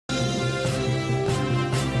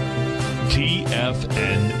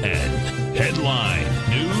TFNN. Headline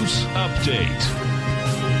News Update.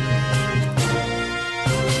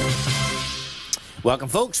 Welcome,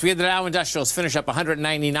 folks. We had the Dow Industrials finish up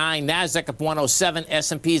 199, NASDAQ up 107,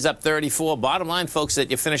 S&P's up 34. Bottom line, folks,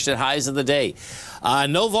 that you finished at highs of the day.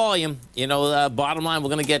 No volume. You know, bottom line, we're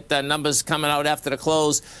going to get numbers coming out after the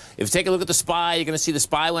close. If you take a look at the SPY, you're going to see the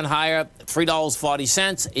SPY went higher,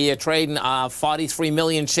 $3.40. You're trading 43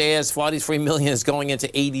 million shares. 43 million is going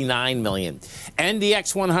into 89 million.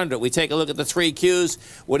 NDX 100. We take a look at the 3 Qs.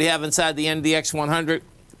 What do you have inside the NDX 100?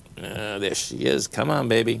 There she is. Come on,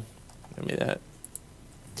 baby. Give me that.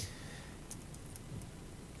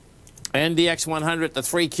 NDX 100, the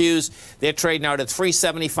 3 Qs, they're trading out at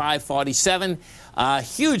 375.47.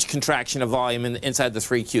 Huge contraction of volume inside the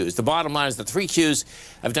 3 Qs. The bottom line is the 3 Qs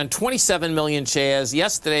have done 27 million shares.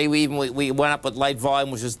 Yesterday, we went up with light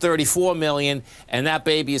volume, which was 34 million, and that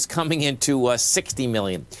baby is coming into 60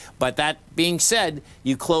 million. But that being said,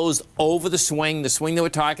 you closed over the swing. The swing that we're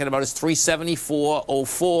talking about is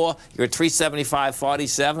 374.04. You're at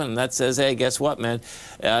 375.47, and that says, hey, guess what, man?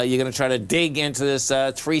 You're going to try to dig into this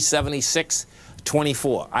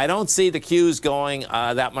 376.24. I don't see the Qs going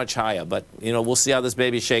that much higher, but, you know, we'll see how this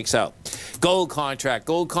baby shakes out. Gold contract.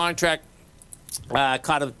 Gold contract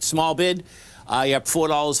caught a small bid. You're up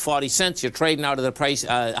 $4.40. You're trading out of the price,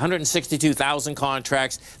 162,000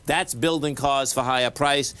 contracts. That's building cause for higher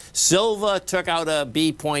price. Silver took out a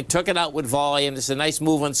B point, took it out with volume. It's a nice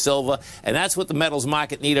move on silver, and that's what the metals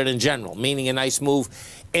market needed in general, meaning a nice move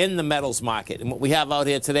in the metals market. And what we have out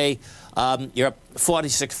here today, you're up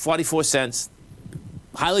 44 cents.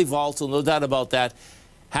 Highly volatile, no doubt about that.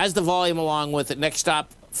 Has the volume along with it. Next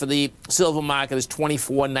stop for the silver market is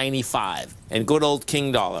 $24.95. And good old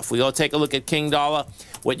King Dollar. If we go take a look at King Dollar,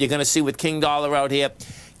 what you're going to see with King Dollar out here,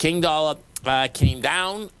 King Dollar came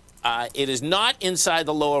down. It is not inside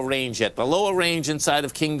the lower range yet. The lower range inside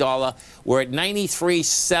of King Dollar, we're at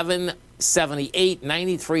 93.778,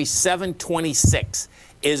 93.726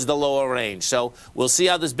 is the lower range. So we'll see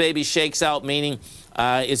how this baby shakes out, meaning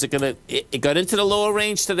is it going to, it got into the lower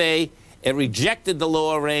range today. It rejected the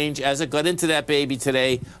lower range as it got into that baby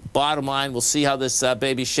today. Bottom line, we'll see how this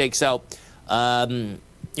baby shakes out, you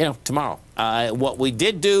know, tomorrow. What we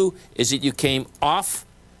did do is that you came off,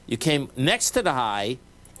 you came next to the high.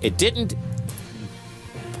 It didn't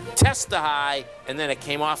test the high, and then it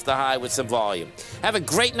came off the high with some volume. Have a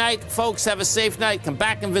great night, folks. Have a safe night. Come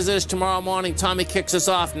back and visit us tomorrow morning. Tommy kicks us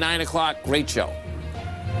off, 9 o'clock. Great show.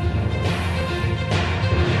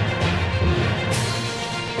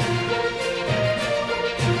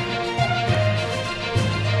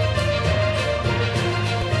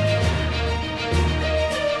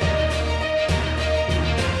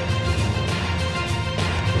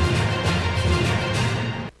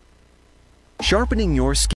 Sharpening your skin.